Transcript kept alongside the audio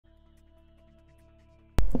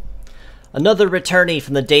Another returnee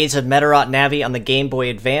from the days of Medarot Navi on the Game Boy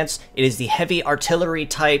Advance, it is the Heavy Artillery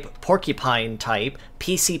type, Porcupine type,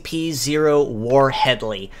 PCP00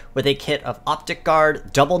 Warheadly, with a kit of Optic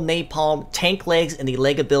Guard, double Napalm, tank legs, and the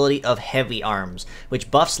leg ability of Heavy Arms, which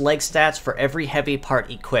buffs leg stats for every heavy part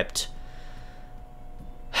equipped.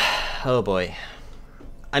 Oh boy.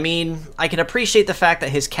 I mean, I can appreciate the fact that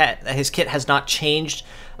his kit has not changed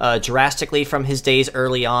drastically from his days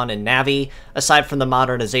early on in Navi, aside from the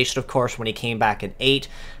modernization, of course, when he came back in 8.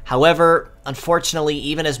 However, unfortunately,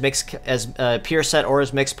 even as pure set or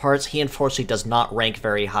as mixed parts, he unfortunately does not rank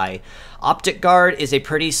very high. Optic Guard is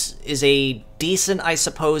a decent, I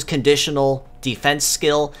suppose, conditional defense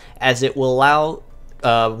skill, as it will allow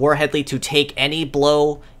Warheadly to take any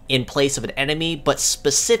blow in place of an enemy, but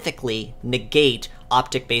specifically negate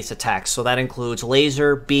optic-based attacks. So that includes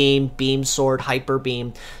laser, beam, beam sword, hyper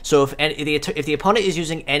beam. So if the opponent is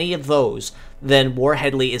using any of those, then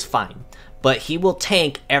Warheadly is fine. But he will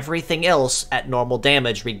tank everything else at normal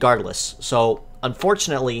damage regardless. So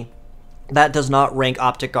unfortunately, that does not rank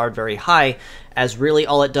Optic Guard very high, as really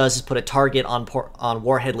all it does is put a target on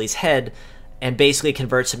Warheadly's head and basically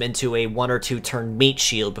converts him into a 1 or 2 turn meat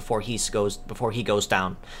shield before he goes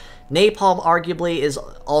down. Napalm arguably is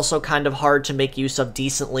also kind of hard to make use of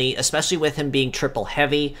decently, especially with him being triple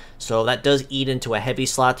heavy, so that does eat into a heavy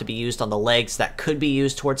slot to be used on the legs that could be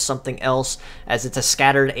used towards something else, as it's a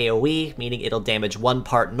scattered AoE, meaning it'll damage 1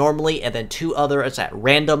 part normally and then 2 others at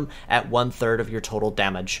random at 1/3 of your total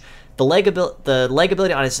damage. The leg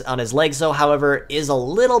ability on his legs, though, however, is a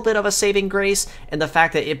little bit of a saving grace in the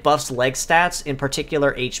fact that it buffs leg stats, in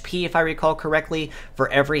particular HP, if I recall correctly, for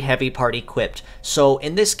every heavy part equipped. So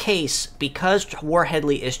in this case, because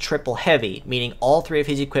Warheadly is triple heavy, meaning all 3 of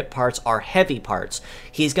his equipped parts are heavy parts,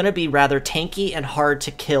 he's going to be rather tanky and hard to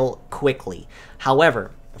kill quickly. However,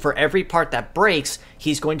 for every part that breaks,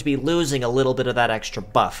 he's going to be losing a little bit of that extra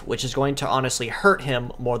buff, which is going to honestly hurt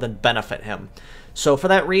him more than benefit him. So for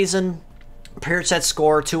that reason, pure set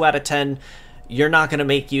score 2 out of 10, you're not going to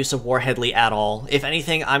make use of Warheadly at all. If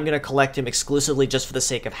anything, I'm going to collect him exclusively just for the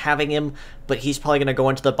sake of having him, but he's probably going to go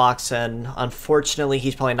into the box, and unfortunately,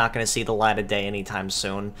 he's probably not going to see the light of day anytime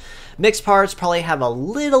soon. Mixed parts probably have a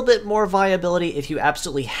little bit more viability if you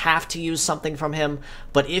absolutely have to use something from him,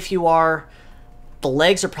 but if you are, the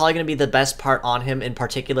legs are probably going to be the best part on him in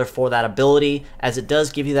particular for that ability, as it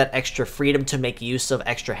does give you that extra freedom to make use of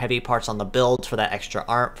extra heavy parts on the build for that extra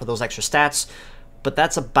for those extra stats. But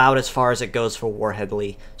that's about as far as it goes for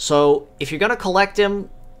Warheadly. So if you're going to collect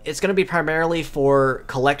him, it's going to be primarily for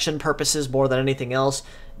collection purposes more than anything else.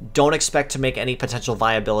 Don't expect to make any potential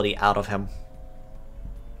viability out of him.